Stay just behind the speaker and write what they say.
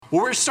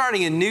Well, we're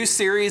starting a new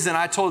series, and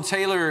I told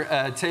Taylor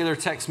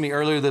texted me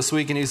earlier this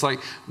week, and he's like,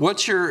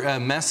 what's your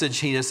message?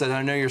 He just said,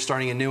 I know you're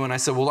starting a new one. I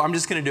said, well, I'm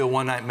just going to do a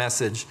one-night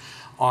message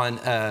on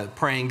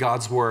praying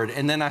God's Word.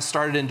 And then I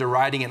started into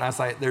writing it, and I was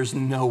like, there's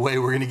no way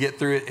we're going to get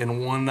through it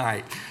in one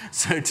night.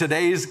 So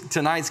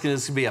tonight's going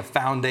to be a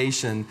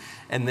foundation,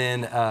 and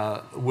then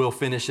we'll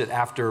finish it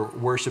after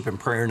worship and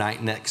prayer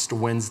night next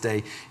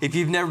Wednesday. If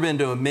you've never been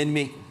to a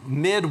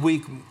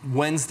midweek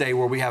Wednesday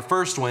where we have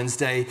First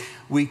Wednesday,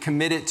 we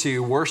commit it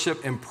to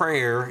worship and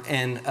prayer,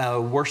 and a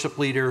worship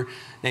leader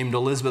named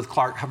Elizabeth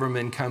Clark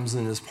Huberman comes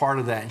in as part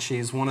of that, and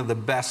she's one of the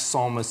best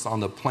psalmists on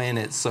the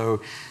planet.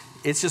 So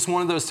it's just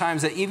one of those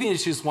times that even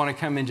if you just want to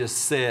come and just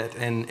sit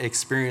and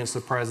experience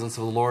the presence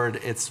of the Lord,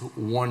 it's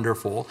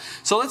wonderful.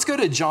 So let's go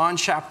to John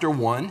chapter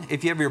 1.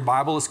 If you have your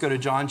Bible, let's go to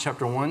John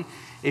chapter 1.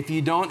 If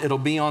you don't, it'll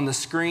be on the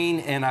screen,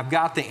 and I've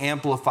got the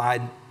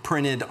Amplified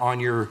printed on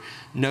your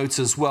notes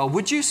as well.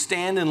 Would you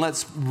stand and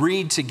let's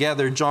read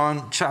together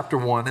John chapter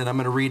 1, and I'm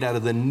going to read out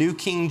of the New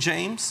King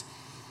James.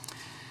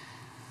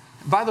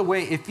 By the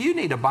way, if you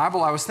need a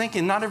Bible, I was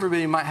thinking not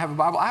everybody might have a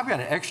Bible. I've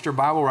got an extra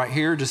Bible right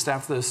here just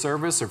after the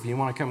service, or if you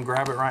want to come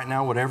grab it right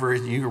now, whatever,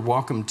 you're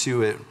welcome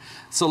to it.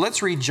 So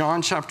let's read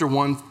John chapter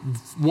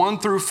 1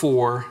 through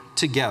 4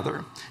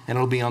 together, and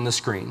it'll be on the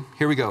screen.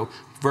 Here we go.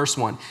 Verse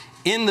 1.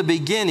 In the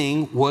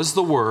beginning was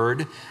the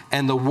Word,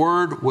 and the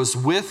Word was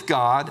with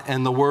God,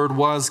 and the Word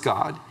was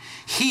God.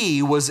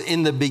 He was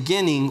in the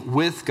beginning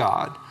with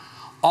God.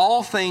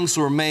 All things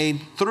were made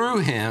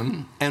through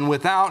him, and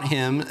without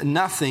him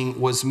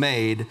nothing was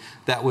made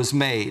that was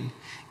made.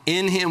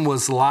 In him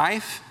was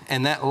life,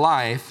 and that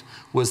life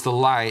was the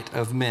light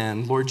of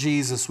men. Lord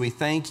Jesus, we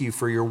thank you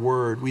for your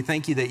word. We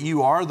thank you that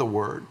you are the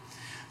word.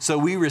 So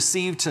we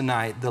receive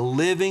tonight the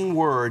living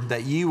word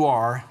that you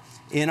are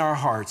in our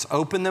hearts.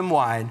 Open them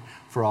wide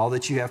for all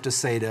that you have to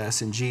say to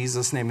us in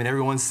Jesus' name. And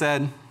everyone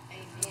said,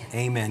 Amen.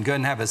 Amen. Go ahead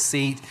and have a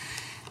seat.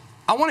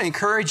 I want to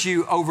encourage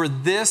you over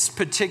this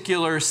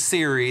particular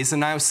series,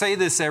 and I say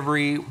this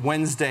every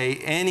Wednesday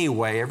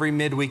anyway, every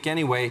midweek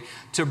anyway,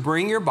 to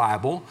bring your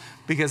Bible,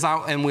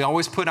 and we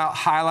always put out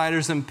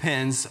highlighters and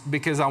pens,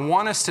 because I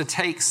want us to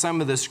take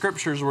some of the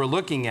scriptures we're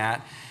looking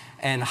at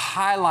and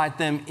highlight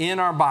them in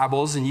our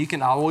Bibles, and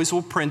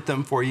will print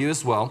them for you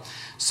as well.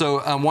 So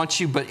I want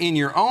you, but in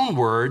your own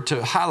word,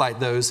 to highlight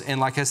those. And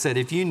like I said,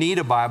 if you need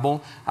a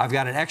Bible, I've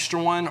got an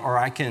extra one, or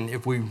I can,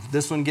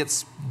 this one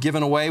gets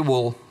given away,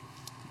 we'll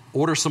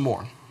order some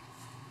more.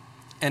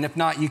 And if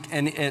not,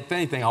 and if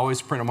anything, I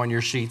always print them on your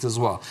sheets as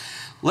well.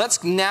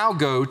 Let's now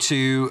go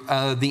to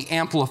the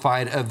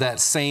Amplified of that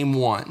same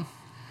one.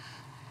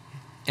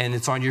 And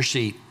it's on your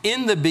sheet.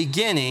 In the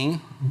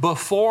beginning,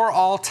 before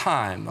all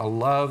time, I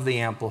love the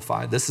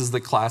Amplified. This is the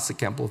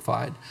classic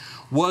Amplified.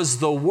 Was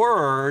the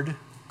Word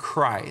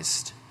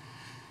Christ.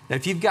 Now,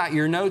 if you've got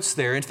your notes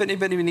there, if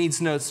anybody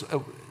needs notes,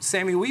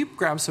 Sammy, will you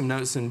grab some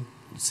notes and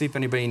see if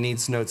anybody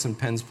needs notes and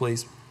pens,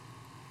 please?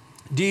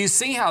 Do you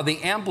see how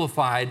the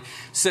Amplified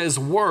says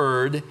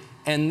word,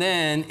 and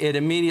then it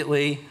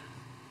immediately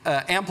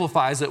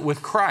amplifies it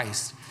with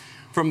Christ?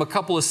 From a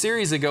couple of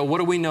series ago, what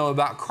do we know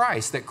about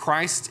Christ? That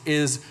Christ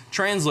is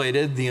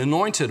translated the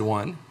Anointed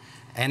One,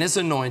 and his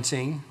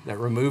anointing that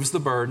removes the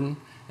burden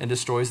and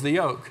destroys the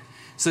yoke.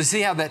 So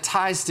see how that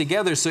ties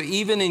together? So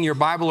even in your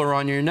Bible or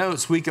on your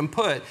notes, we can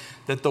put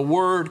that the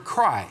word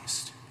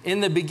Christ in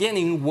the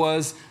beginning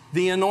was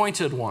the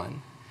Anointed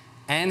One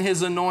and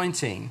his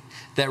anointing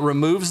that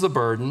removes the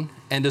burden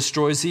and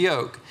destroys the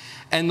yoke.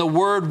 And the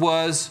Word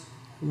was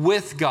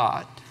with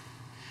God.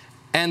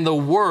 And the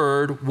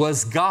Word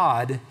was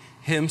God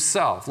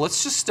himself.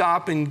 Let's just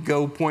stop and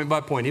go point by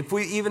point.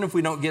 Even if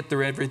we don't get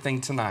through everything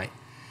tonight,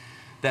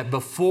 that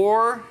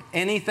before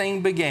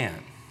anything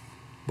began,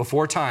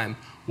 before time,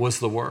 was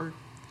the Word.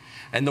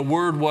 And the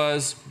Word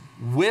was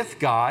with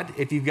God.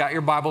 If you've got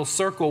your Bible,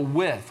 circle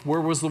with.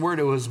 Where was the Word?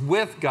 It was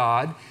with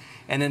God.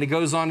 And then it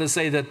goes on to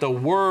say that the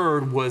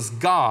Word was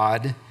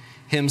God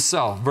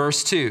himself.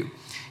 Verse 2,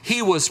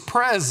 he was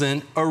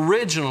present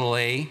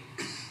originally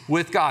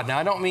with God. Now,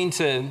 I don't mean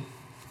to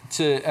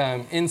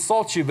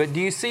insult you, but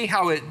do you see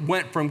how it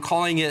went from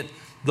calling it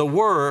the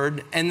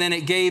Word, and then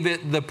it gave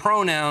it the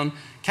pronoun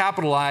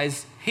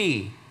capitalized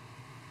he?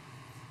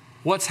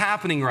 What's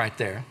happening right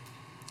there?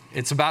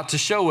 It's about to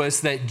show us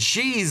that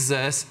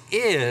Jesus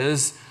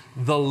is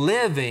the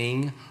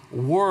living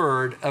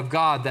Word of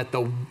God,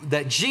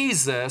 that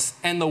Jesus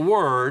and the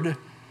Word,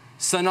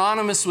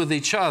 synonymous with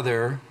each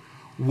other,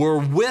 were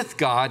with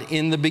God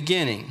in the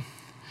beginning.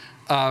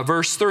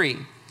 Verse 3,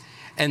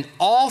 and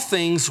all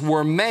things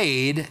were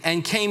made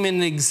and came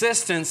into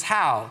existence,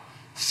 how?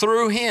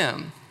 Through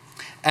him.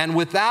 And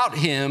without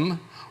him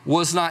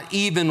was not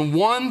even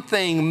one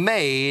thing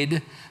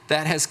made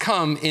that has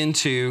come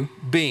into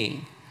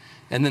being.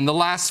 And then the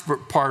last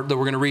part that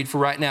we're going to read for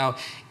right now,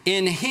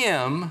 in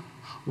him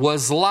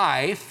was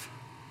life.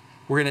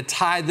 We're going to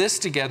tie this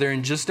together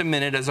in just a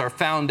minute as our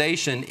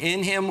foundation.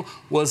 In him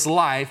was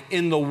life.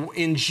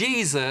 In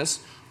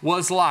Jesus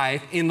was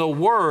life. In the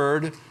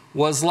Word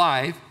was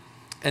life.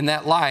 And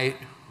that light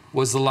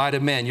was the light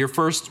of man. Your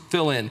first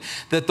fill in.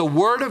 That the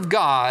Word of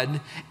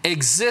God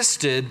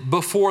existed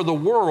before the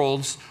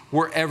worlds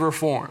were ever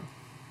formed.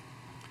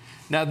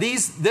 Now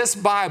this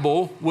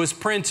Bible was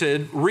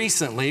printed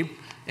recently,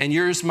 and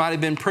yours might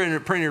have been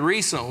printed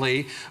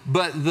recently,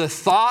 but the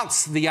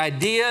thoughts, the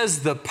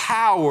ideas, the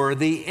power,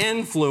 the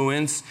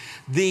influence,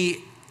 the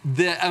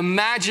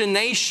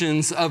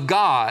imaginations of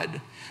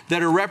God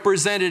that are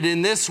represented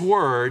in this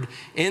word,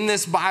 in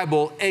this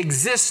Bible,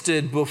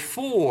 existed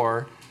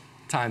before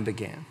time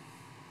began.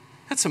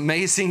 That's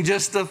amazing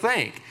just to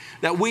think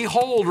that we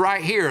hold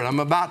right here, and I'm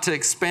about to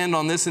expand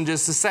on this in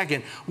just a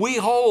second. We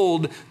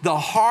hold the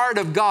heart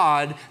of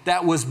God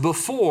that was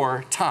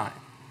before time.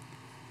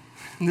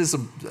 This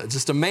is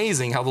just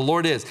amazing how the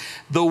Lord is.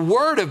 The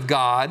Word of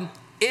God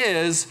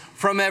is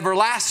from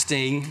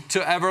everlasting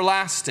to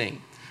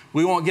everlasting.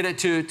 We won't get it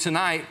to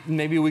tonight.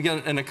 Maybe we get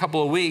it in a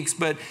couple of weeks.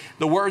 But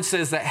the Word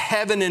says that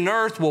heaven and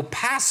earth will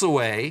pass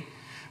away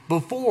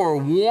before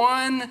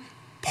one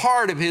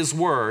part of His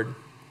Word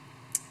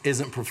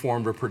isn't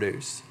performed or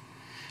produced.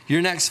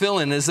 Your next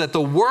fill-in is that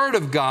the Word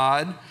of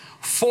God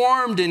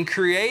formed and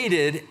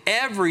created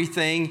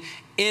everything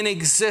in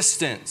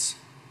existence.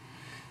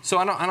 So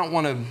I don't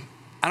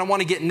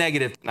want to get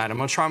negative tonight. I'm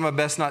going to try my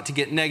best not to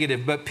get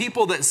negative. But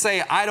people that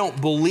say, I don't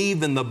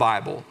believe in the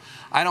Bible,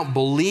 I don't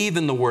believe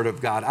in the Word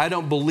of God, I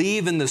don't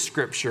believe in the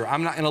Scripture,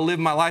 I'm not going to live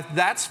my life,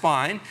 that's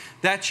fine.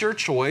 That's your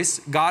choice.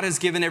 God has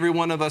given every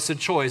one of us a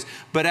choice.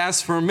 But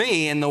as for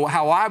me and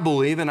how I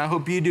believe, and I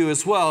hope you do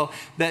as well,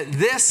 that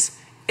this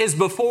is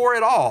before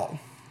it all.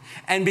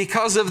 And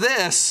because of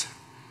this,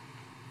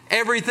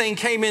 everything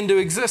came into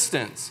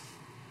existence.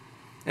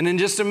 And in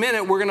just a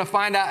minute, we're going to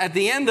find out at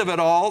the end of it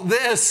all,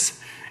 this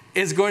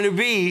is going to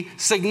be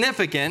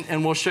significant,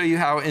 and we'll show you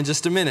how in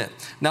just a minute.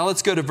 Now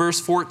let's go to verse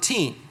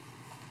 14.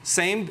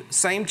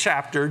 Same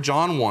chapter,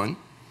 John 1.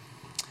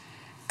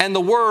 And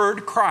the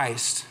word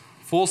Christ,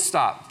 full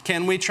stop.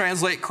 Can we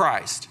translate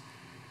Christ?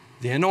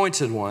 The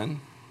anointed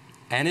one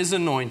and His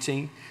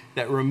anointing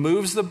that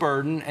removes the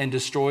burden and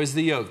destroys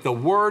the yoke. The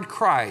word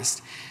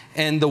Christ.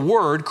 And the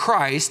word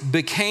Christ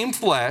became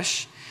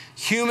flesh,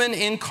 human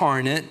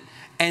incarnate,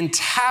 and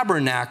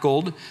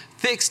tabernacled,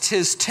 fixed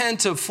His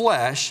tent of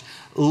flesh,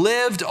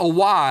 lived a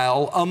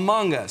while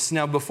among us.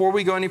 Now, before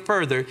we go any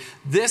further,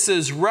 this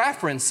is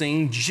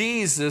referencing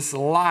Jesus'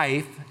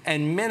 life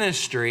and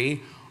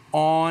ministry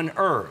on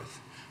earth.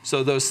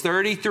 So those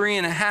 33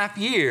 and a half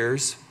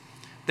years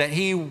that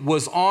He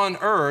was on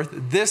earth,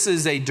 this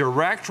is a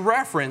direct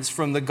reference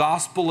from the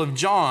Gospel of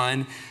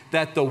John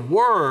that the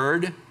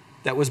Word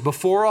that was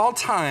before all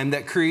time,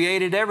 that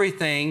created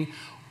everything,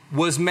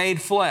 was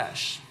made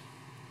flesh.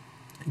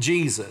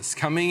 Jesus,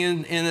 coming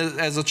in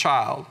as a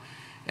child,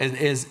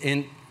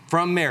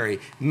 from Mary,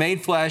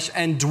 made flesh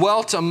and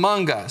dwelt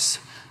among us,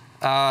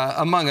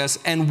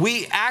 and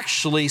we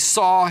actually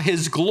saw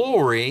His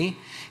glory,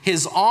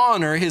 His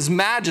honor, His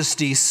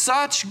majesty,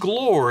 such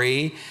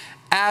glory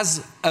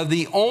as of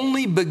the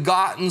only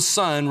begotten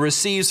Son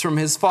receives from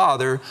His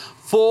Father,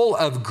 full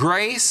of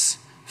grace,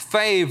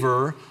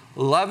 favor,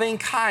 loving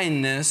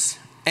kindness,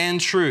 and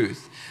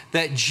truth.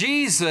 That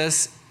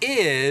Jesus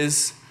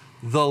is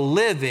the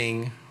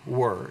living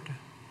Word.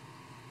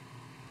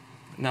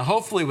 Now,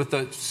 hopefully with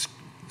the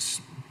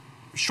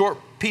short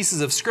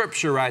pieces of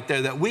Scripture right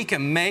there, that we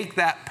can make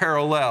that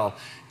parallel.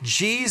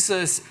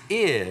 Jesus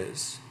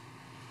is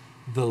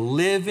the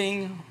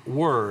living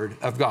Word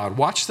of God.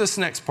 Watch this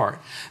next part.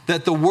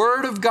 That the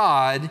Word of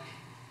God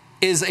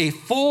is a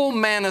full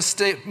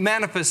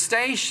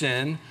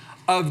manifestation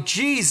of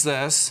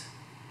Jesus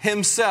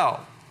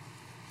Himself.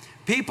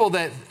 People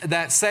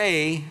that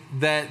say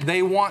that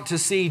they want to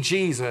see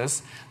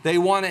Jesus, they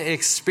want to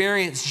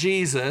experience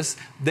Jesus,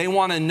 they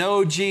want to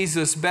know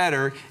Jesus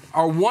better,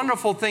 are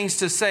wonderful things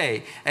to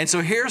say. And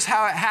so here's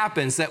how it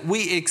happens, that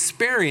we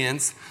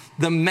experience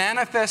the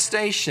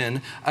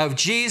manifestation of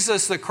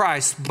Jesus the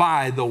Christ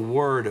by the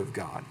Word of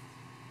God.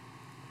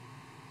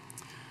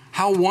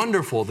 How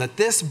wonderful that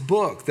this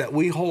book that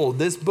we hold,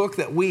 this book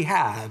that we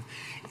have,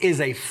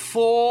 is a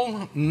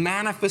full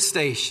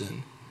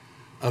manifestation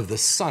of the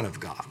Son of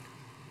God.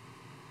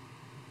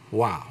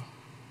 Wow.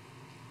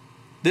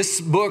 This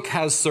book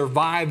has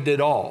survived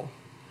it all.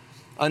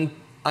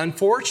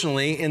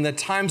 Unfortunately, in the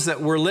times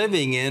that we're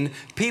living in,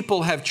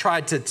 people have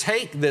tried to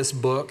take this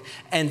book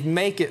and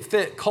make it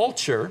fit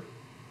culture.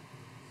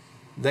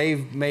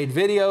 They've made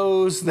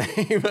videos,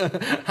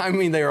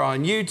 they're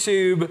on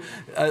YouTube,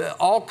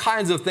 all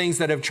kinds of things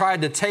that have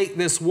tried to take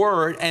this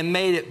word and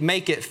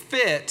make it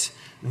fit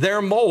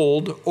their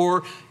mold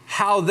or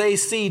how they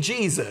see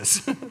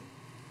Jesus.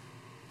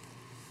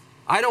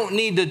 I don't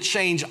need to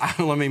change,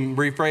 let me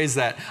rephrase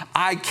that.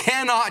 I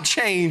cannot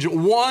change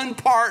one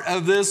part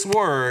of this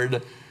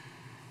word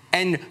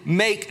and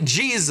make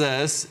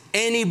Jesus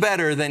any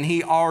better than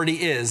He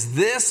already is.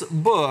 This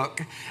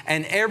book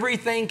and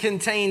everything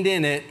contained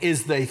in it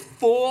is the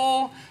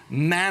full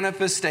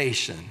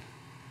manifestation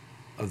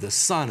of the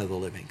Son of the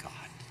living God.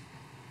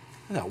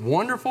 Isn't that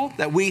wonderful?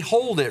 That we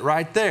hold it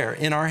right there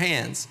in our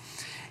hands.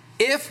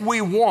 If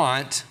we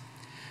want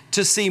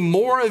to see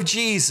more of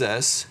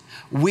Jesus,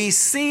 we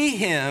see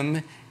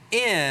him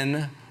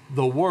in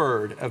the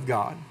Word of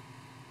God.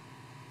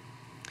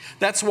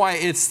 That's why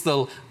it's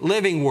the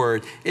living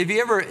Word. If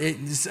you ever,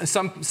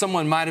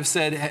 someone might have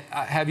said,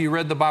 have you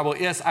read the Bible?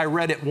 Yes, I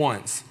read it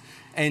once.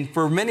 And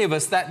for many of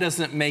us, that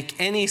doesn't make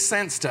any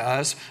sense to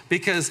us,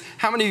 because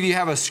how many of you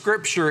have a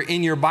scripture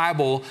in your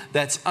Bible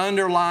that's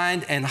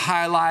underlined and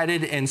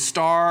highlighted and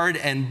starred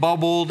and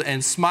bubbled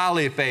and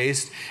smiley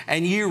faced,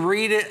 and you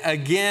read it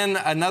again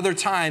another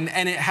time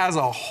and it has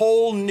a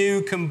whole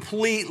new,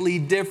 completely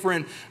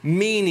different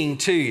meaning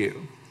to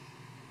you?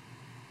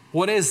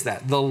 What is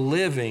that? The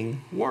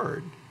living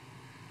Word.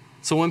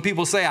 So when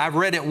people say, I've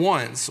read it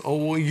once, oh,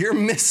 well, you're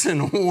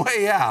missing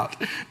way out,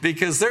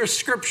 because there's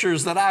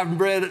scriptures that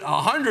I've read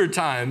 100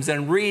 times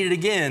and read it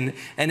again,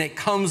 and it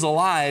comes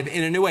alive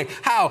in a new way.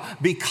 How?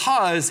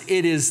 Because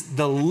it is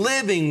the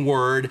living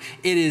Word.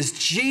 It is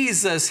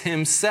Jesus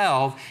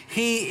himself.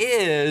 He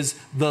is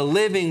the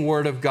living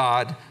Word of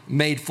God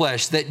made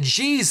flesh. That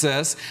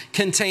Jesus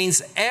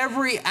contains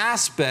every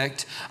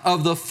aspect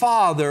of the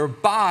Father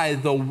by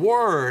the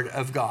Word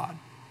of God.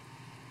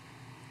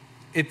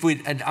 I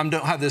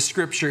don't have this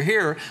scripture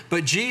here,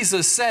 but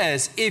Jesus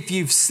says, if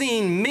you've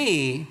seen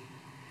me,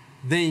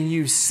 then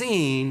you've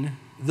seen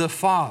the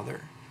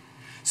Father.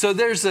 So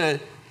there's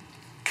a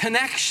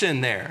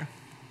connection there.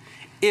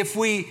 If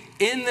we,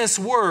 in this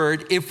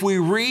Word, if we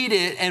read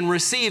it and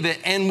receive it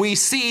and we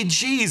see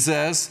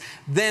Jesus,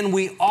 then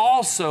we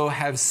also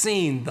have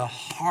seen the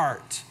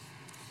heart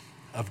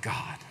of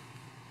God.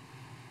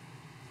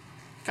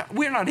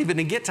 We're not even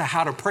going to get to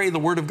how to pray the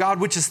Word of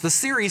God, which is the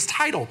series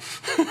title.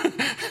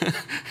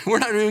 We're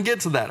not even going to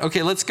get to that.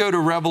 Okay, let's go to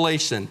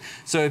Revelation.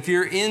 So if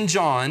you're in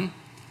John,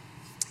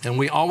 and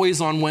we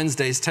always on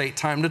Wednesdays take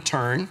time to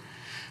turn.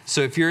 So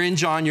if you're in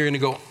John, you're going to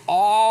go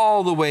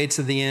all the way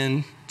to the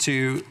end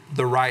to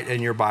the right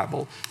in your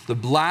Bible. The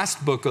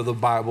last book of the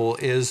Bible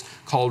is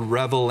called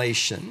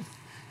Revelation.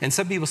 And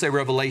some people say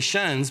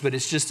Revelations, but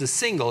it's just a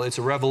single. It's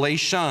a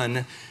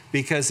revelation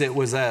because it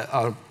was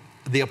the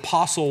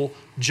Apostle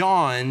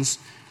John's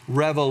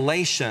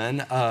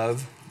revelation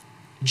of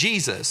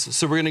Jesus.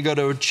 So we're going to go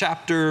to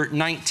chapter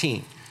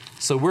 19.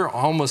 So we're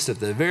almost at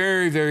the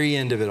very, very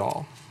end of it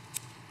all.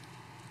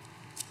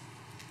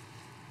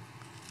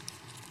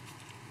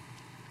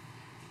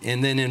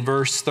 And then in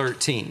verse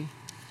 13.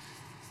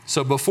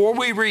 So before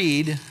we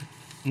read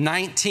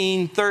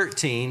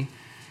 19:13,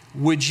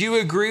 would you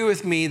agree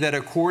with me that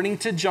according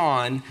to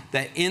John,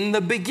 that in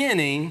the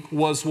beginning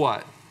was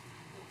what?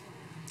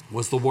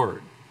 Was the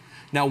Word.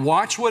 Now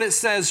watch what it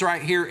says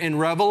right here in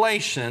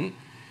Revelation.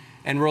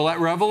 And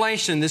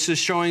Revelation, this is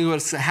showing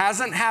what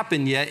hasn't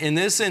happened yet in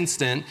this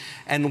instant.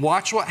 And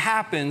watch what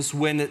happens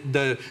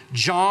when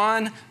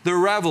John the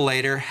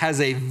Revelator has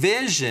a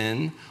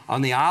vision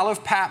on the Isle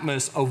of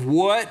Patmos of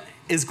what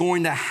is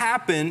going to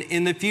happen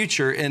in the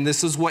future. And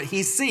this is what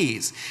he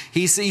sees.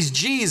 He sees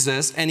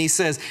Jesus, and he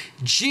says,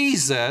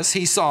 Jesus,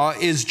 he saw,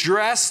 is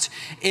dressed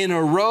in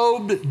a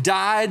robe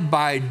dyed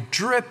by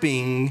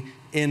dripping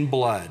in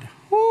blood.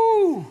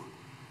 Woo!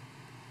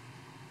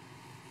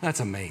 That's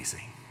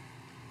amazing.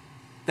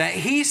 That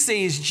he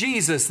sees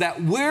Jesus,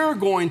 that we're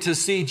going to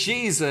see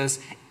Jesus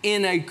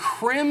in a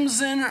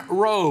crimson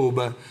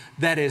robe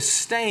that is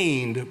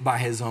stained by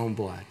his own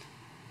blood.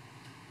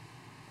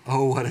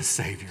 Oh, what a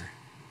Savior.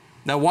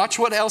 Now watch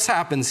what else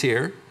happens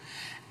here.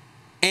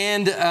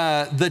 And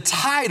the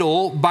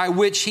title by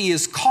which he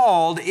is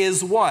called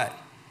is what?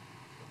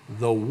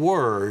 The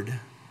Word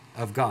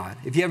of God.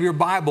 If you have your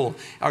Bible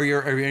or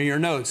your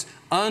notes,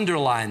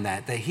 underline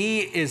that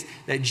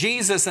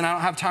Jesus, and I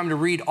don't have time to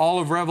read all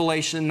of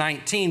Revelation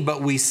 19,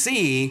 but we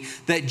see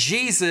that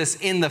Jesus,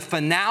 in the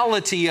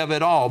finality of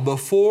it all,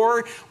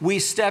 before we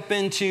step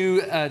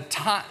into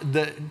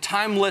the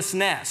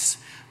timelessness,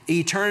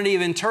 eternity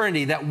of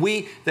eternity,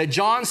 that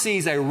John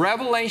sees a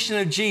revelation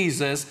of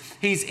Jesus.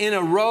 He's in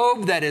a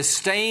robe that is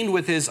stained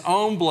with his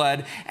own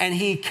blood, and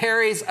he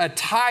carries a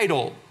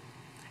title.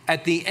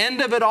 At the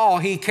end of it all,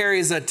 he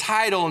carries a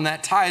title, and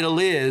that title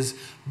is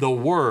the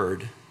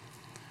Word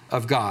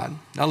of God.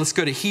 Now let's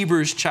go to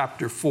Hebrews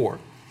chapter 4.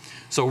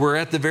 So we're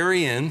at the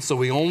very end, so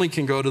we only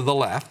can go to the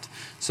left.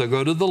 So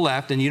go to the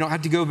left, and you don't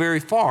have to go very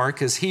far,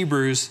 because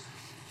Hebrews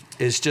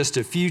is just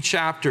a few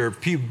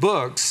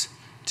books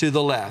to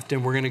the left.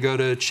 And we're going to go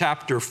to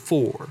chapter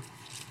 4.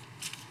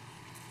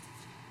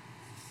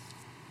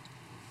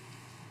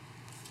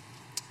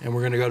 And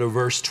we're going to go to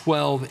verse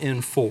 12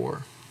 in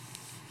 4.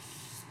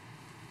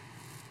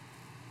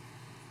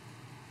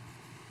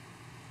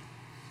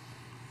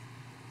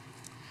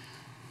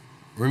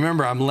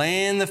 Remember, I'm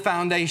laying the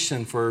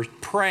foundation for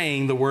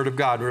praying the Word of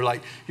God. We're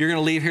like, you're going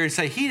to leave here and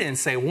say, he didn't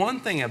say one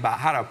thing about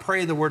how to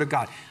pray the Word of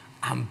God.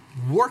 I'm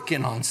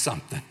working on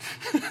something.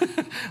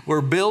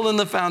 We're building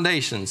the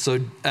foundation. So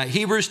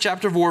Hebrews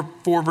chapter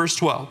 4, verse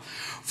 12.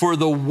 For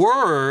the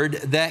word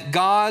that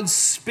God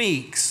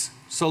speaks.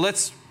 So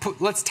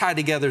let's tie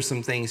together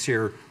some things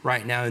here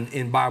right now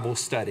in Bible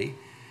study.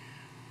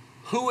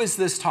 Who is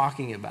this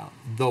talking about?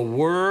 The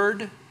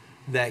word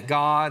that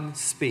God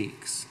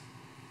speaks.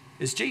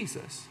 is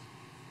Jesus.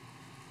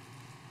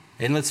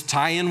 And let's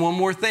tie in one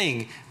more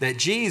thing, that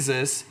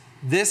Jesus,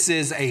 this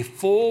is a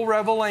full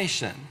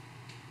revelation.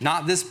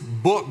 Not this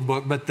book,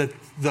 but the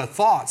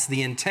thoughts,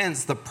 the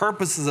intents, the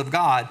purposes of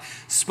God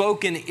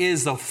spoken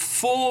is a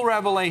full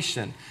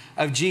revelation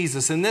of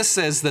Jesus. And this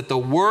says that the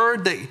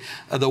word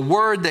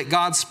that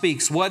God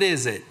speaks, what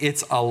is it?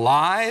 It's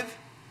alive.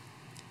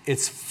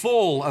 It's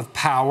full of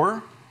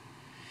power.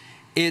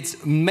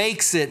 It's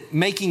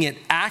making it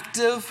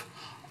active,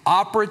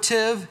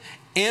 operative,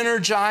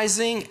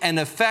 energizing, and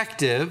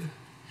effective.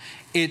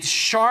 It's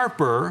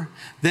sharper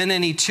than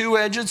any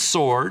two-edged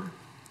sword,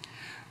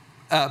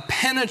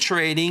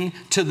 penetrating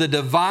to the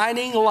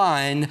dividing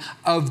line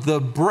of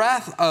the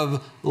breath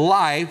of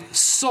life,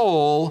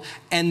 soul,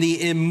 and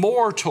the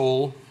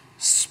immortal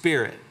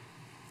spirit.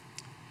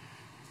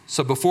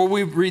 So before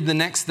we read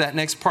that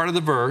next part of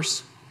the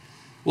verse,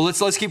 well,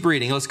 let's keep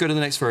reading. Let's go to the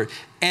next verse.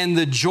 And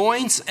the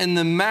joints and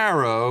the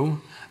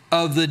marrow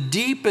of the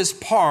deepest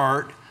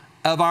part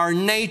of our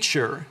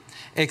nature,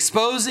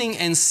 exposing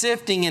and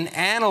sifting and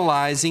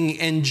analyzing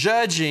and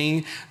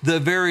judging the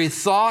very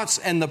thoughts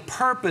and the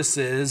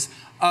purposes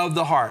of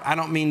the heart. I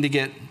don't mean to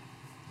get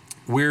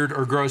weird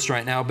or gross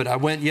right now, but I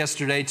went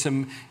yesterday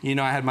to,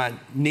 I had my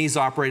knees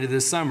operated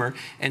this summer.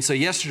 And so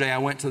yesterday I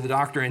went to the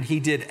doctor and he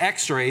did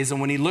x-rays.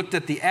 And when he looked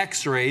at the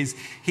x-rays,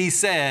 he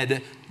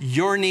said,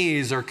 your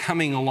knees are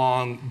coming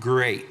along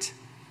great.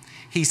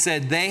 He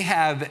said, they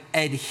have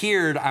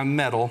adhered, I'm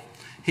metal.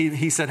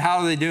 He said, how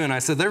are they doing? I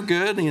said, they're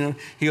good.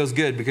 He goes,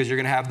 good, because you're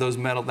going to have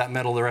that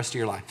metal the rest of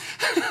your life.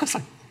 I was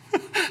like,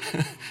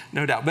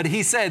 no doubt. But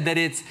he said that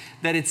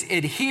it's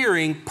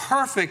adhering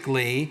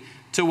perfectly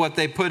to what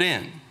they put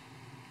in.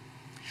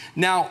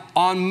 Now,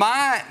 on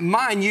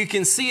mine, you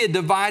can see a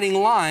dividing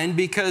line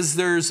because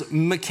there's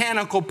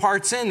mechanical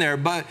parts in there.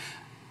 But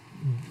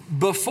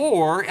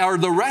before, or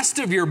the rest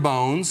of your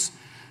bones,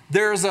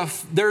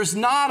 there's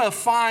not a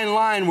fine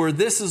line where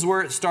this is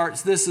where it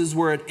starts, this is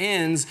where it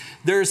ends.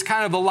 There's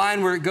kind of a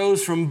line where it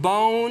goes from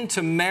bone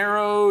to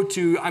marrow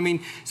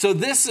so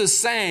this is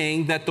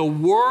saying that the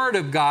Word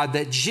of God,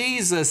 that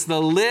Jesus,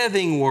 the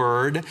living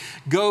Word,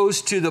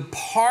 goes to the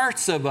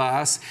parts of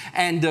us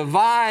and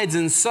divides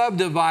and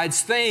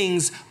subdivides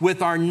things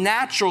with our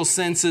natural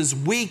senses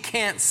we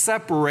can't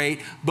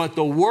separate, but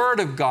the Word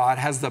of God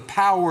has the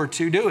power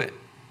to do it.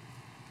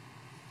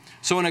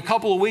 So in a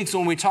couple of weeks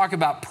when we talk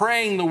about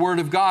praying the Word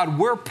of God,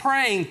 we're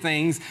praying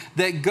things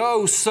that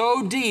go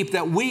so deep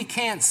that we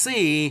can't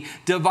see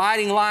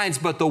dividing lines,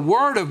 but the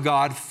Word of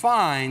God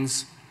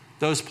finds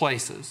those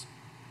places.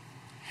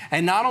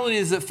 And not only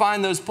does it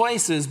find those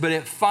places, but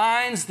it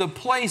finds the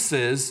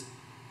places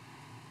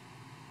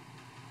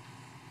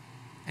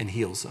and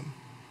heals them.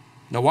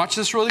 Now watch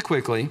this really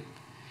quickly,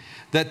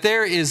 that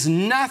there is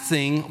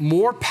nothing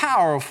more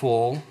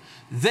powerful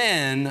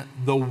than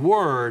the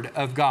Word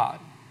of God.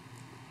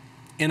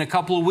 In a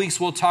couple of weeks,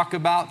 we'll talk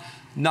about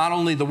not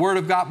only the Word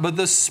of God, but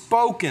the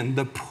spoken,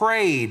 the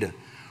prayed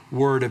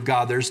Word of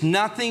God. There's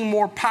nothing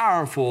more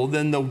powerful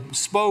than the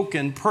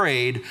spoken,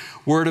 prayed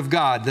Word of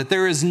God. That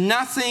there is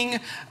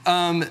nothing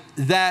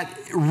that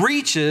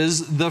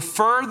reaches the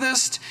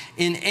furthest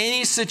in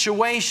any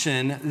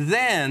situation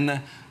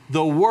than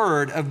the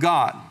Word of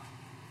God.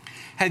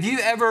 Have you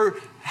ever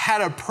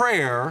had a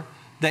prayer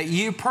that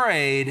you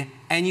prayed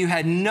and you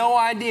had no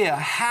idea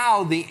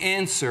how the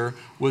answer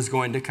was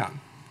going to come?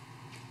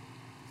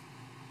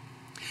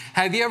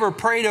 Have you ever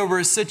prayed over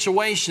a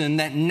situation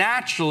that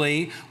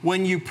naturally,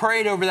 when you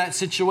prayed over that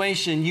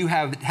situation, you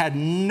have had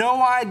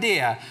no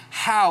idea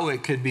how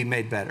it could be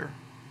made better?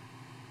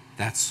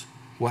 That's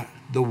what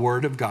the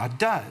Word of God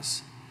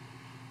does.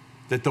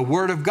 That the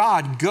Word of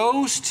God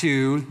goes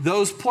to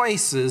those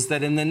places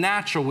that in the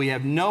natural we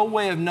have no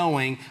way of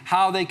knowing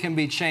how they can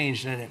be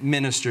changed, and it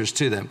ministers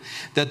to them.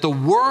 That the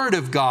Word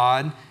of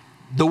God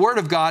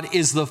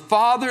is the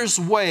Father's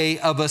way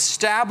of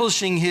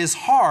establishing His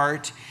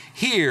heart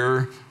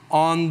here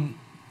on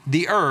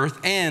the earth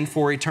and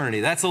for eternity.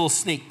 That's a little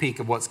sneak peek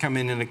of what's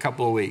coming in a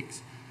couple of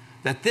weeks.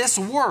 That this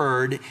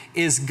Word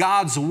is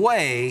God's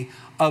way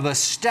of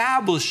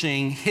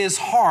establishing His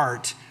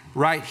heart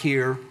right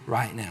here,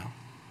 right now.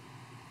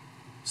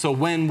 So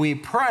when we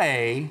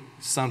pray,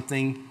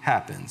 something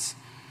happens.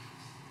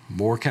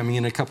 More coming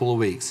in a couple of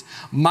weeks.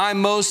 My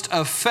most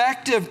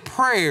effective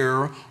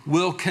prayer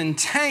will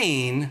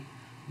contain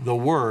the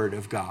Word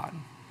of God.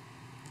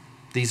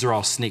 These are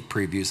all sneak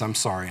previews. I'm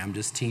sorry. I'm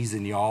just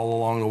teasing you all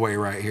along the way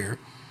right here.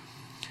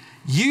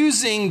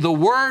 Using the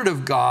Word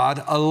of God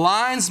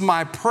aligns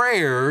my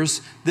prayers,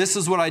 this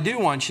is what I do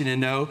want you to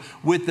know,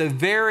 with the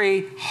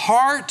very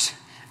heart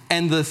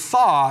and the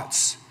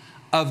thoughts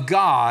of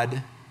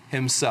God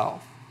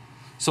Himself.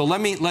 So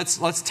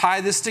let's tie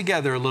this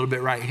together a little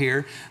bit right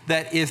here,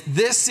 that if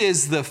this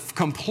is the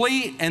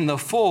complete and the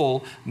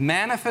full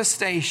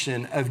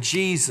manifestation of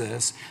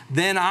Jesus,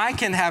 then I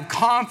can have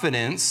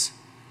confidence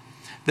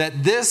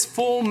that this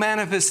full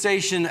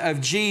manifestation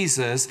of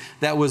Jesus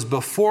that was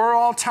before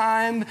all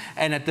time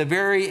and at the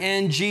very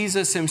end,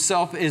 Jesus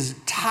himself is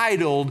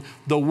titled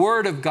the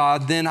Word of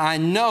God, then I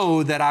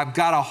know that I've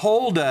got a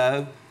hold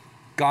of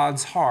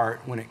God's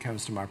heart when it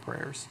comes to my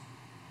prayers.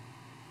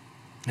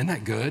 Isn't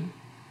that good? And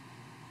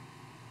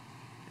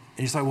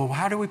he's like, well,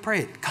 how do we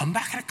pray it? Come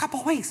back in a couple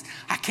of weeks.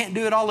 I can't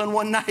do it all in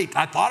one night.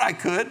 I thought I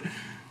could.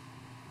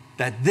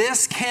 That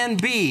this can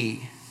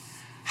be.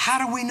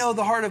 How do we know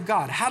the heart of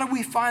God? How do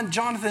we find,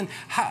 Jonathan,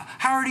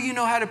 how do you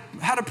know how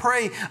to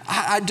pray?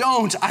 I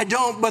don't,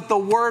 but the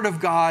Word of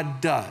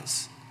God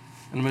does.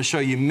 And I'm going to show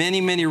you many,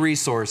 many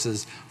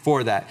resources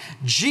for that.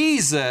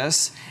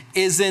 Jesus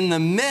is in the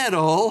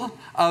middle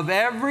of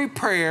every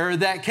prayer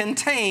that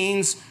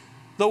contains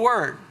the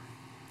Word.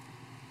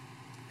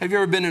 Have you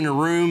ever been in a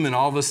room and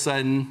all of a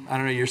sudden, I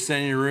don't know, you're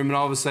sitting in a room and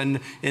all of a sudden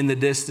in the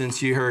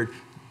distance you heard,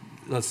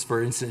 let's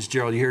for instance,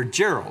 Gerald, you hear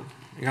Gerald.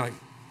 You're like,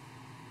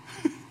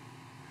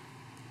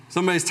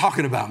 somebody's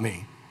talking about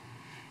me.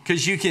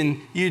 Because you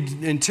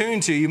in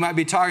tune to, you might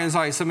be talking, it's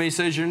like somebody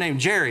says your name,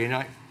 Jerry, and you're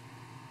like,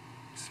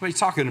 somebody's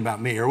talking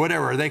about me or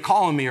whatever, are they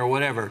calling me or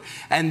whatever.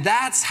 And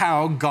that's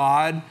how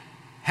God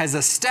has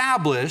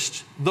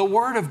established the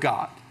Word of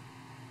God.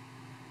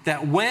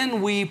 That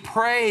when we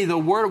pray the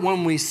Word,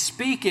 when we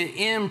speak it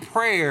in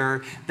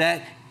prayer,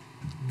 that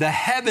the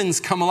heavens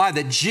come alive,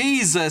 that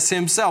Jesus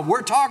himself,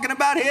 we're talking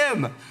about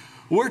him.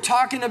 We're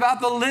talking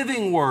about the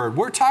living Word.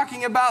 We're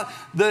talking about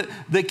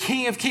the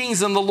King of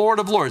Kings and the Lord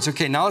of Lords.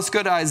 Okay, now let's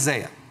go to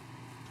Isaiah.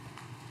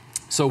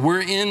 So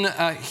we're in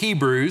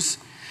Hebrews.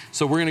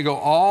 So we're going to go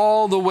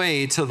all the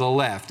way to the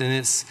left. And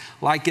it's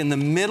like in the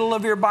middle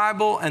of your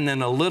Bible and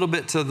then a little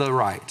bit to the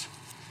right.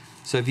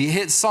 So if you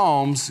hit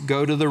Psalms,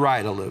 go to the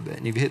right a little bit.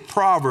 And if you hit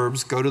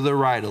Proverbs, go to the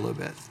right a little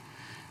bit.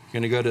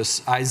 You're going to go to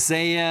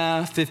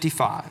Isaiah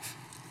 55.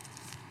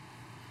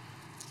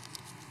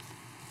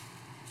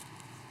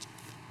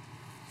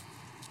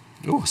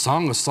 Oh,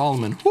 Song of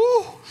Solomon.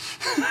 Woo!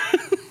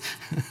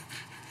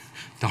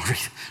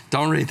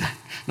 Don't read that.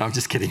 No, I'm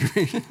just kidding.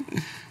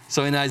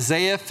 So in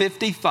Isaiah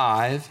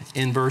 55,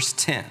 in verse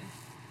 10.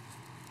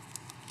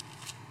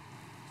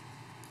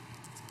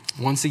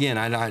 Once again,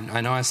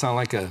 I know I sound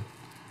like a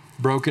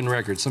broken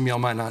record. Some of y'all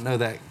might not know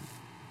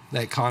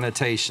that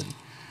connotation.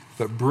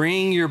 But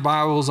bring your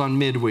Bibles on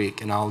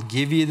midweek, and I'll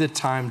give you the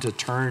time to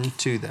turn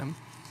to them.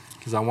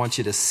 Because I want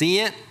you to see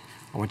it.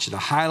 I want you to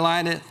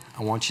highlight it.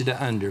 I want you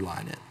to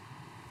underline it.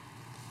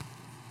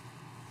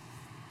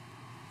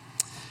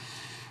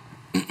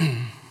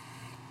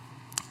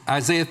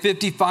 Isaiah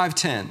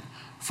 55:10.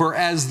 For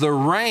as the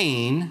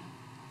rain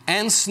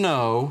and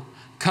snow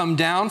come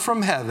down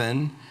from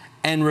heaven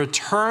and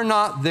return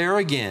not there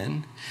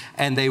again,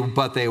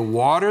 but they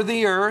water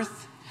the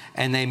earth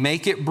and they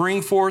make it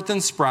bring forth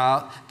and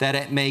sprout, that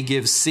it may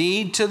give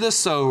seed to the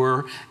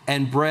sower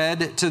and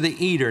bread to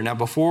the eater. Now,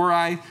 before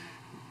I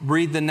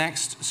read the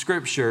next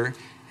scripture,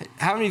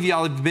 how many of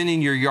y'all have been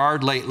in your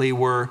yard lately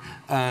where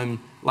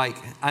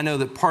I know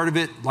that part of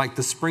it, like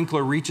the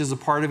sprinkler reaches a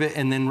part of it,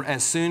 and then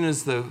as soon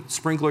as the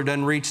sprinkler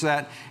doesn't reach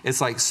that,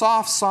 it's like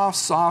soft, soft,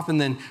 soft, and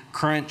then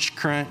crunch,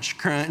 crunch,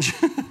 crunch,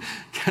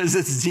 because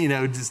it's,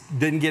 just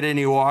didn't get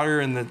any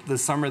water in the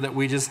summer that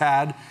we just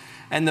had.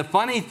 And the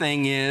funny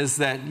thing is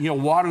that,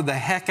 water the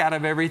heck out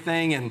of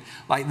everything, and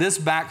like this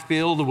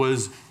backfield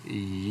was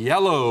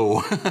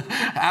yellow,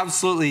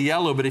 absolutely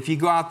yellow. But if you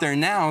go out there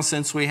now,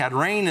 since we had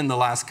rain in the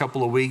last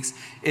couple of weeks,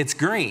 it's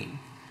green.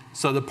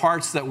 So the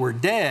parts that were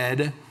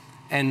dead,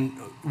 and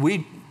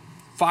we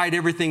fight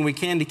everything we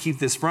can to keep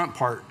this front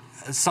part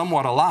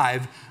somewhat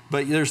alive,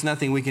 but there's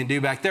nothing we can do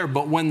back there.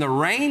 But when the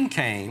rain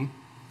came,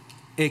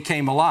 it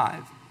came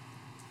alive.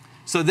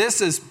 So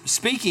this is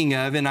speaking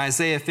of, in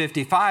Isaiah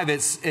 55,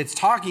 it's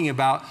talking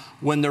about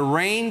when the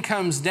rain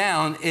comes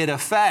down, it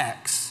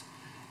affects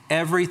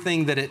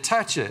everything that it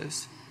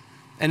touches.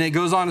 And it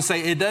goes on to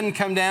say, it doesn't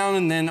come down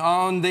and then,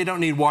 they don't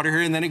need water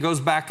here, and then it goes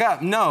back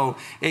up. No,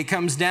 it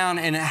comes down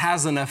and it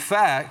has an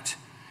effect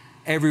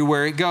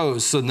everywhere it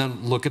goes. So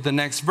then look at the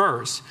next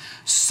verse.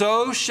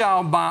 So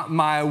shall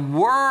my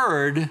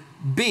word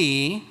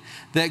be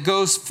that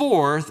goes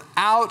forth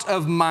out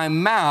of my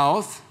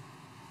mouth.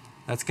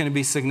 That's going to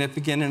be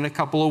significant in a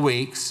couple of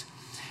weeks.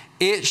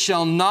 It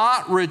shall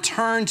not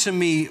return to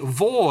me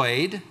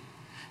void.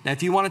 Now,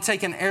 if you want to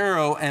take an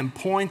arrow and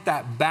point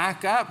that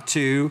back up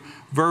to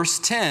verse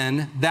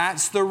 10,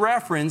 that's the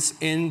reference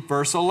in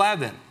verse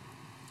 11.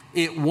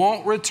 It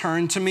won't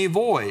return to me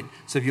void.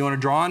 So if you want to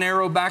draw an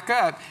arrow back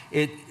up,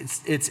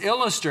 it's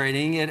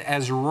illustrating it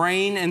as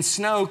rain and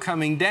snow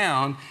coming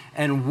down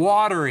and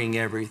watering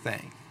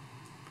everything.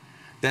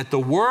 That the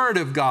Word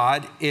of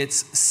God,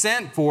 it's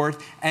sent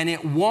forth and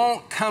it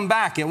won't come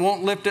back. It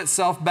won't lift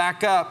itself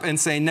back up and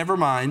say, never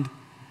mind.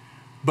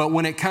 But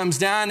when it comes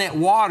down, it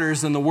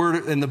waters, and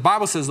the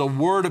Bible says the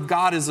Word of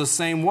God is the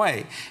same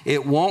way.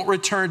 It won't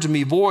return to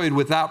me void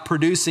without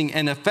producing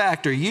an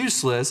effect or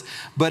useless,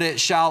 but it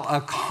shall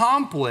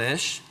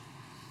accomplish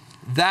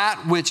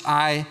that which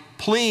I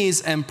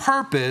please and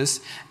purpose,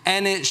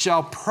 and it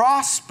shall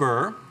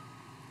prosper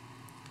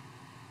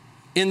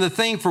in the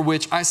thing for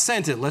which I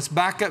sent it. Let's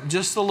back up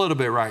just a little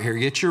bit right here.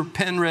 Get your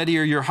pen ready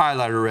or your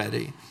highlighter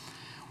ready.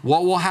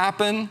 What will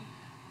happen?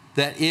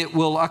 That it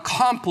will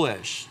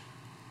accomplish.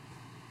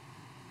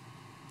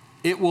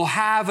 It will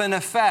have an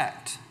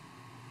effect.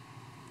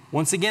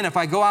 Once again, if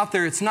I go out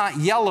there, it's not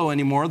yellow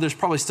anymore. There's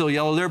probably still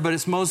yellow there, but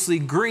it's mostly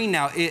green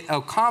now. It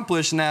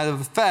accomplished and had an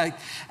effect.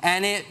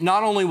 And it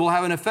not only will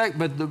have an effect,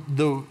 but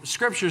the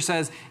scripture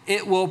says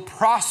it will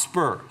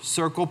prosper.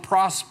 Circle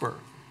prosper.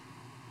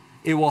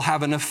 It will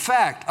have an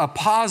effect, a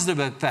positive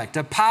effect,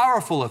 a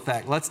powerful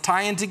effect. Let's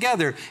tie in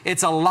together.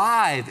 It's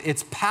alive.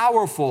 It's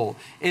powerful.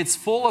 It's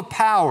full of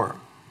power.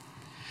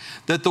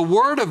 That the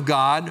Word of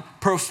God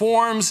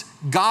performs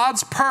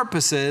God's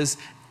purposes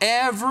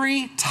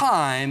every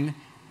time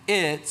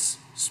it's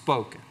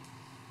spoken.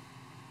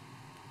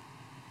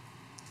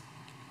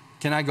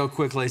 Can I go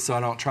quickly so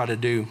I don't try to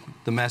do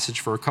the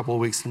message for a couple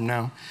of weeks from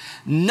now?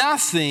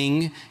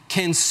 Nothing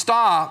can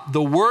stop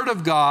the Word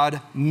of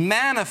God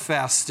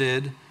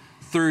manifested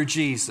through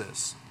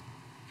Jesus.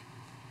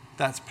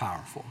 That's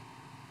powerful.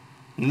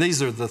 And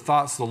these are the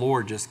thoughts the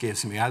Lord just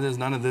gives me.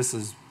 None of this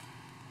is...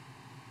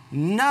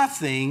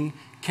 Nothing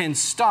can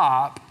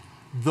stop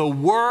the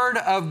Word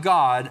of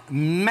God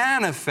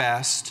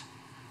manifest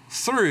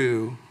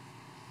through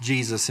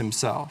Jesus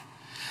Himself.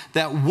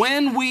 That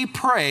when we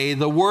pray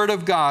the Word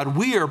of God,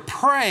 we are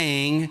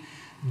praying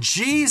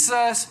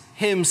Jesus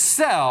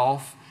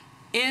Himself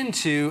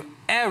into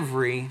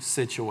every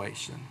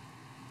situation.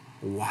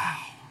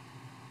 Wow.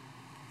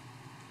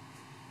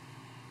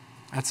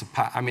 That's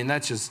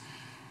just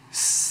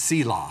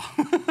Selah.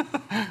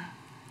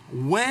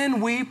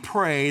 When we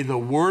pray the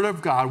Word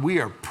of God, we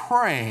are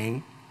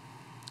praying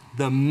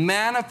the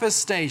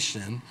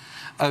manifestation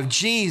of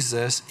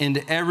Jesus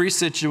into every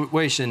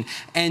situation.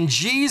 And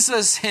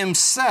Jesus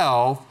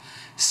Himself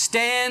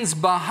stands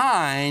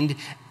behind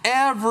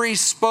every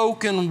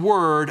spoken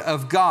word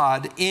of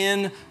God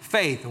in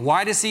faith.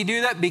 Why does He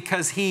do that?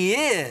 Because He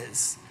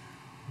is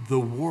the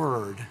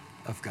Word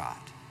of God.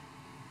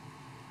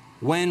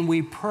 When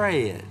we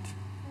pray it,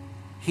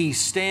 He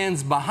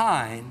stands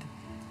behind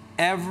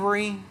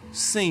every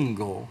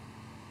single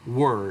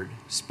word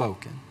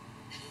spoken.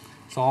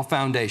 It's all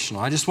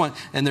foundational.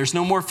 And there's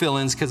no more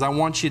fill-ins because I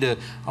want you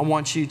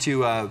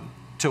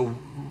to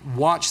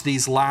watch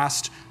these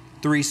last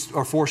 3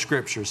 or 4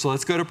 scriptures. So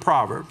let's go to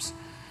Proverbs.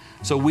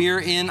 So we are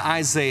in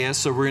Isaiah,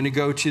 so we're going to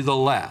go to the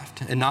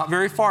left, and not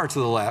very far to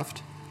the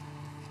left.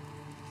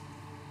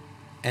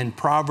 And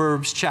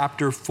Proverbs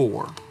chapter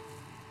 4.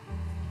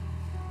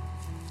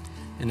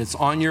 And it's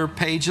on your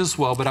page as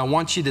well, but I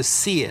want you to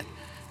see it.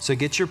 So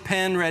get your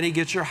pen ready,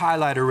 get your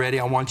highlighter ready.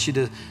 I want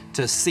you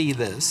to see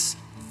this.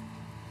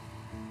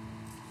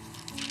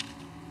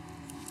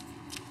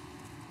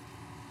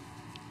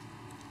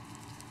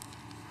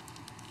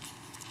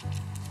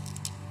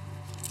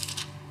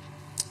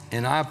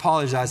 And I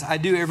apologize. I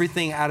do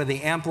everything out of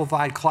the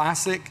Amplified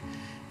Classic,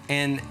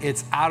 and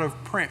it's out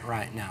of print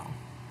right now.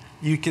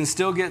 You can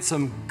still get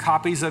some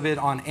copies of it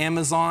on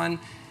Amazon,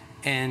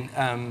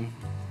 and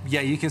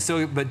you can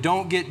still, but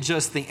don't get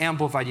just the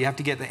Amplified. You have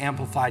to get the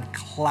Amplified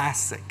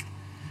Classic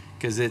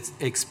because it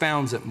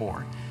expounds it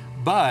more.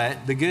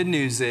 But the good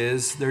news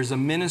is there's a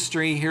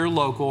ministry here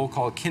local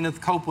called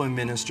Kenneth Copeland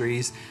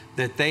Ministries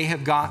that they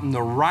have gotten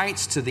the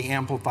rights to the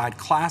Amplified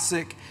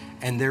Classic,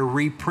 and they're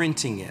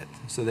reprinting it.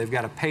 So they've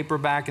got a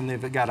paperback and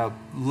they've got a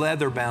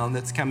leather bound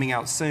that's coming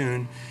out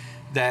soon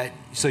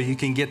so you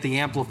can get the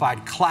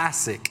Amplified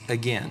Classic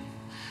again.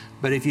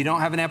 But if you don't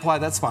have an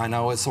Amplified, that's fine.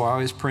 So I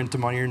always print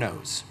them on your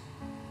nose.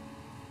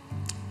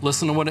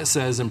 Listen to what it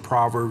says in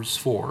Proverbs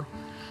 4.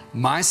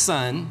 My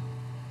son,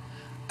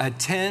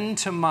 attend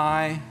to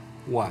my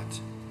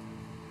what?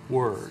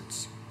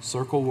 Words.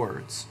 Circle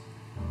words.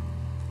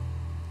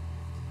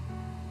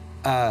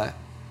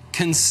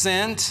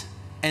 Consent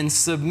and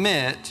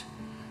submit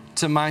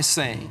to my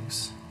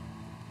sayings.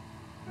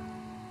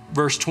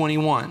 Verse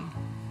 21.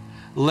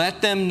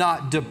 Let them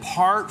not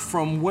depart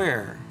from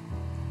where?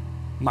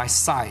 My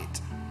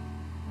sight.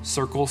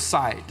 Circle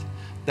sight.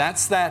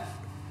 That's that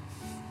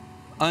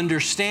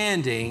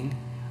understanding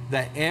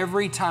that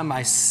every time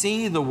I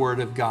see the Word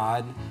of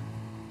God,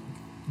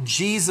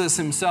 Jesus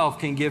Himself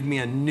can give me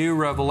a new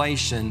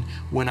revelation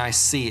when I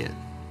see it.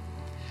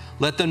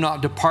 Let them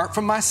not depart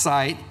from my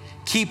sight.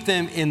 Keep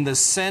them in the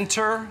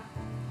center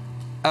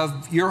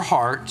of your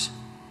heart,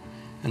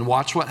 and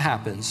watch what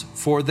happens.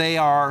 For they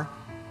are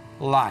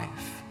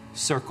life.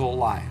 Circle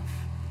life.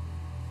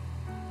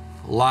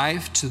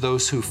 Life to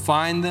those who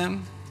find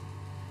them.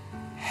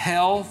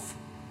 Health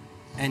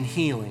and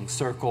healing.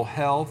 Circle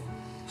health,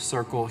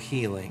 circle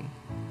healing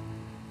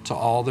to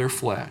all their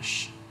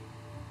flesh.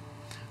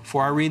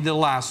 Before I read the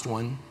last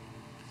one,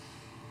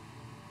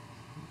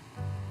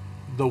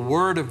 the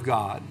Word of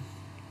God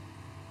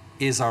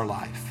is our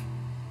life.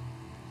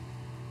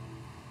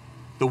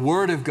 The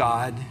Word of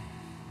God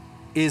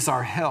is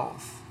our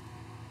health.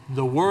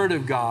 The Word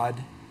of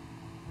God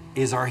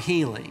is our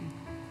healing.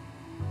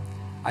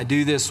 I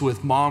do this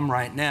with Mom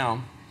right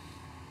now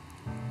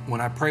when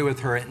I pray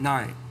with her at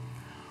night.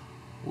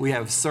 we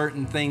have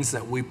certain things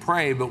that we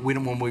pray, but we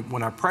don't,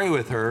 when I pray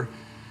with her,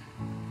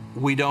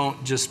 we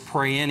don't just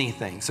pray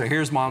anything. So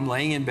here's Mom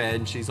laying in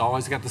bed. She's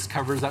always got this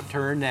covers up to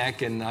her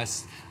neck. And I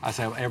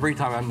say every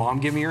time,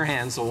 Mom, give me your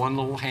hand. So one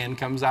little hand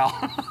comes out,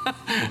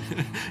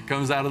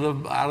 comes out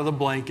of the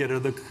blanket or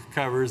the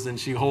covers, and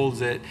she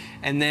holds it.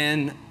 And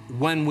then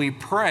when we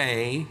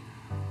pray,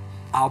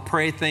 I'll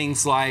pray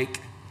things like,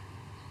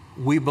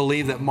 we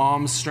believe that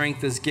Mom's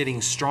strength is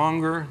getting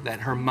stronger,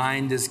 that her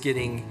mind is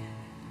getting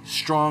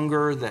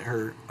stronger, that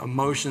her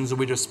emotions,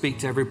 we just speak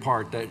to every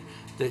part, that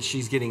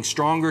she's getting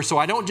stronger. So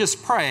I don't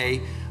just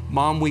pray,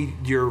 Mom,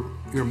 your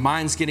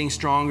mind's getting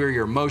stronger,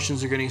 your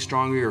emotions are getting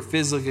stronger, you're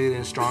physically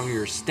getting stronger,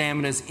 your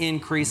stamina's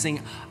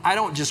increasing. I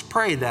don't just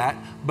pray that,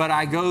 but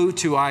I go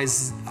to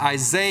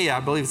Isaiah, I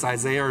believe it's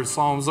Isaiah or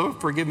Psalms, oh,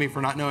 forgive me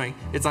for not knowing,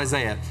 it's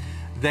Isaiah.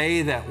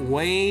 They that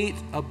wait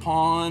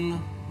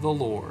upon the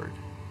Lord.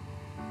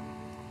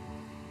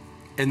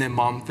 And then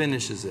Mom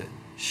finishes it,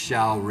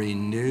 shall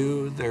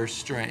renew their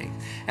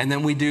strength. And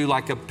then we do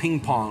like a ping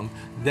pong.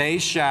 They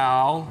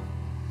shall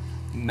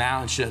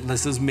mount,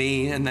 this is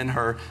me and then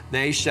her,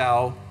 they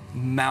shall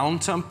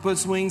mount up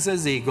with wings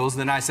as eagles.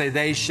 Then I say,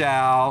 they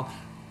shall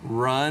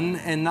run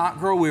and not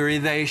grow weary.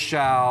 They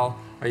shall,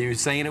 are you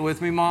saying it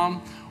with me,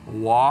 Mom?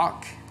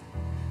 Walk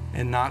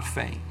and not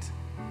faint.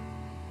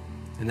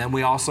 And then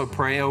we also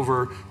pray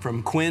over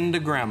from Quinn to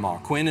Grandma.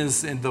 Quinn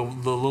is the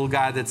little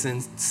guy that's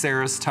in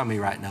Sarah's tummy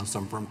right now.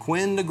 So from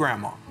Quinn to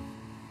Grandma,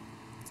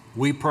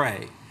 we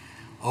pray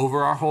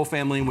over our whole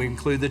family, and we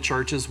include the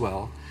church as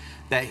well,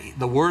 that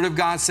the Word of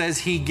God says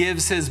He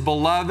gives His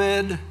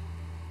beloved,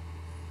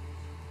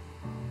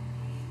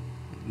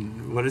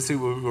 what is He?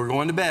 We're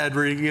going to bed,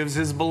 where He gives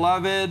His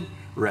beloved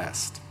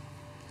rest.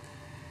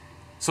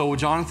 So,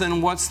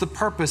 Jonathan, what's the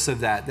purpose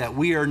of that? That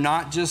we are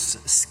not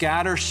just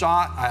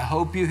scattershot. I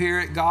hope you hear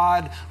it,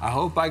 God. I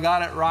hope I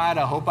got it right.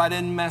 I hope I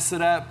didn't mess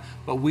it up.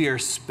 But we are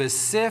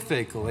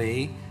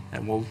specifically,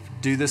 and we'll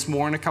do this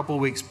more in a couple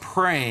of weeks,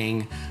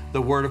 praying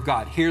the Word of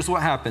God. Here's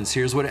what happens.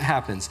 Here's what it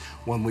happens.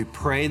 When we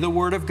pray the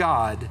Word of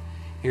God,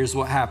 here's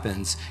what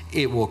happens.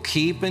 It will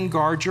keep and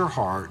guard your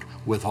heart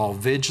with all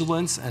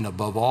vigilance, and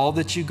above all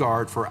that you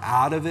guard, for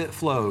out of it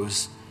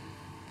flows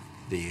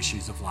the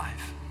issues of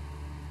life.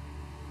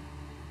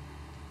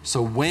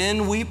 So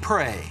when we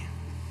pray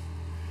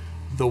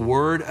the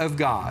Word of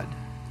God,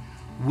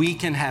 we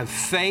can have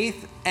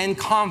faith and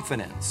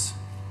confidence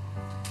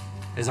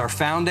as our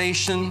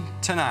foundation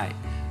tonight.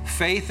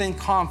 Faith and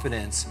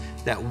confidence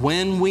that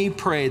when we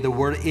pray the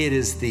Word, it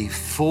is the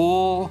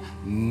full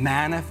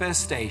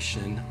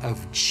manifestation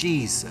of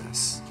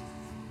Jesus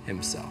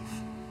Himself.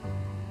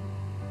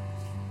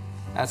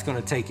 That's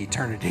going to take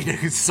eternity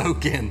to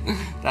soak in.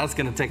 That's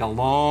going to take a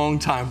long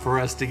time for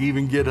us to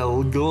even get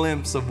a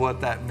glimpse of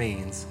what that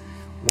means.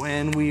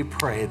 When we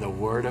pray the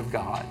Word of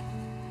God,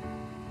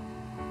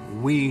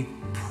 we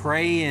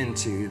pray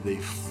into the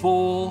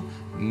full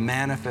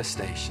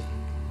manifestation.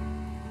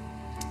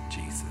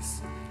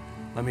 Jesus,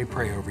 let me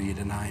pray over you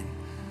tonight.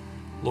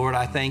 Lord,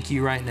 I thank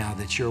you right now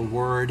that your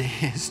Word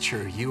is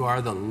true. You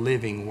are the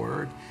living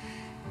Word.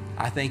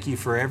 I thank you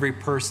for every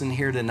person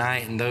here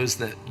tonight and those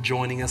that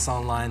joining us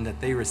online, that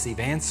they receive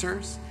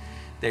answers.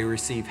 They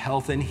receive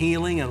health and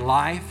healing and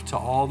life to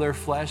all their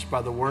flesh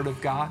by the Word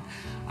of God.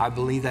 I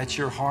believe that's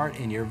your heart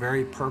and your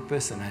very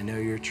purpose, and I know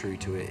you're true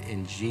to it.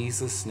 In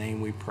Jesus'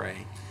 name we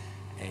pray.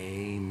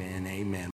 Amen.